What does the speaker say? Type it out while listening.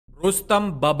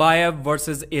Rustam Babaiev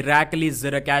versus Irakli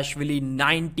Zirakashivili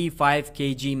 95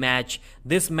 kg match.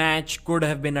 This match could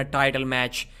have been a title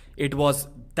match. It was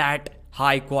that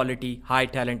high quality, high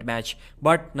talent match.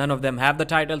 But none of them have the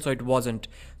title, so it wasn't.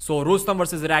 So Rustam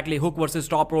versus Irakli, hook versus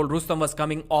top roll. Rustam was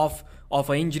coming off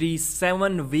of an injury,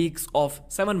 7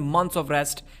 months of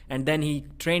rest, and then he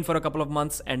trained for a couple of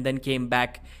months and then came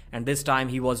back. And this time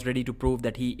he was ready to prove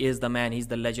that he is the man, he's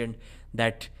the legend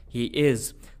that he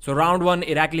is. So round one,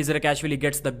 Irakli Zirakashivili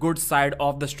gets the good side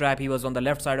of the strap. He was on the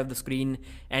left side of the screen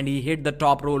and he hit the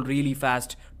top roll really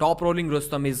fast. Top rolling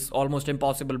Rustam is almost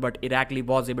impossible, but Irakli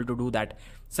was able to do that.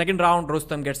 Second round,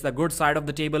 Rustam gets the good side of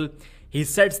the table. He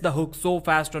sets the hook so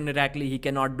fast on Irakli, he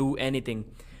cannot do anything.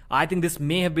 I think this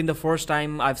may have been the first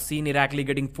time I've seen Irakli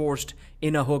getting forced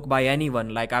in a hook by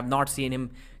anyone. Like, I've not seen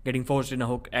him getting forced in a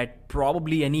hook at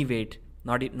probably any weight,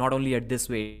 not only at this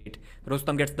weight.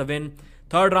 Rustam gets the win.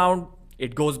 Third round,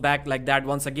 it goes back like that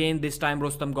once again. This time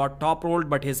Rustam got top rolled,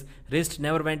 but his wrist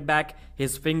never went back.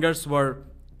 His fingers were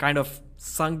kind of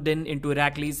sunk in into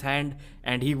Irakli's hand,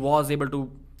 and he was able to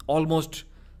almost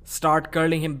start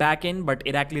curling him back in, but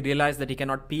Irakli realized that he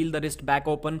cannot peel the wrist back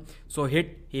open, so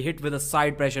he hit with a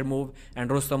side pressure move,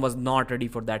 and Rustam was not ready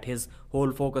for that. His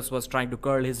whole focus was trying to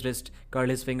curl his wrist, curl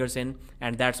his fingers in,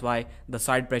 and that's why the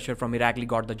side pressure from Irakli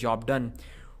got the job done.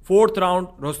 Fourth round,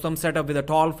 Rustam set up with a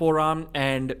tall forearm,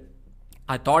 and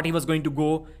I thought he's going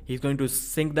to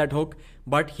sink that hook,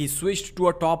 but he switched to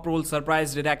a top roll,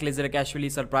 surprised Irakli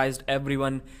Zirakashivili, surprised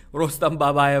everyone. Rustam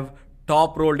Babaiev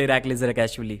top rolled Irakli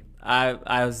Zirakashivili.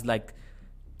 I was like,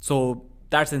 so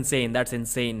that's insane. That's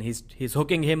insane. He's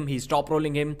hooking him, he's top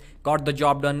rolling him, got the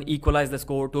job done, equalized the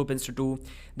score, 2-2.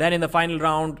 Then in the final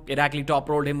round, Irakli top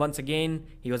rolled him once again.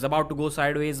 He was about to go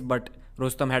sideways, but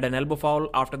Rustam had an elbow foul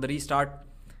after the restart.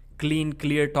 Clean,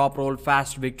 clear top roll,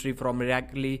 fast victory from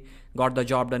Irakli. Got the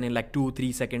job done in like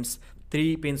 2-3 seconds.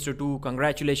 3-2.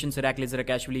 Congratulations, Irakli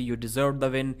Zirakashivili. You deserved the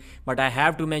win. But I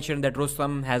have to mention that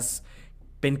Rustam has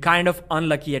been kind of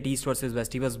unlucky at East versus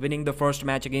West. He was winning the first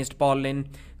match against Paul Lin,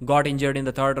 got injured in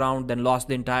the third round, then lost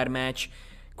the entire match,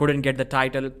 couldn't get the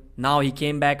title. Now he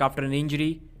came back after an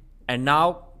injury, and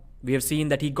now we have seen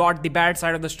that he got the bad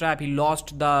side of the strap. He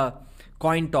lost the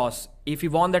coin toss. If he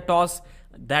won the toss,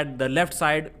 that the left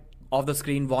side of the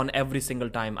screen won every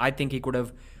single time. I think he could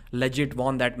have legit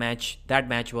won that match. That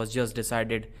match was just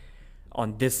decided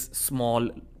on this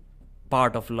small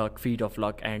part of luck, feat of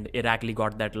luck, and Irakli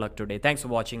got that luck today. Thanks for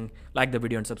watching. Like the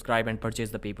video and subscribe and purchase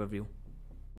the pay-per-view.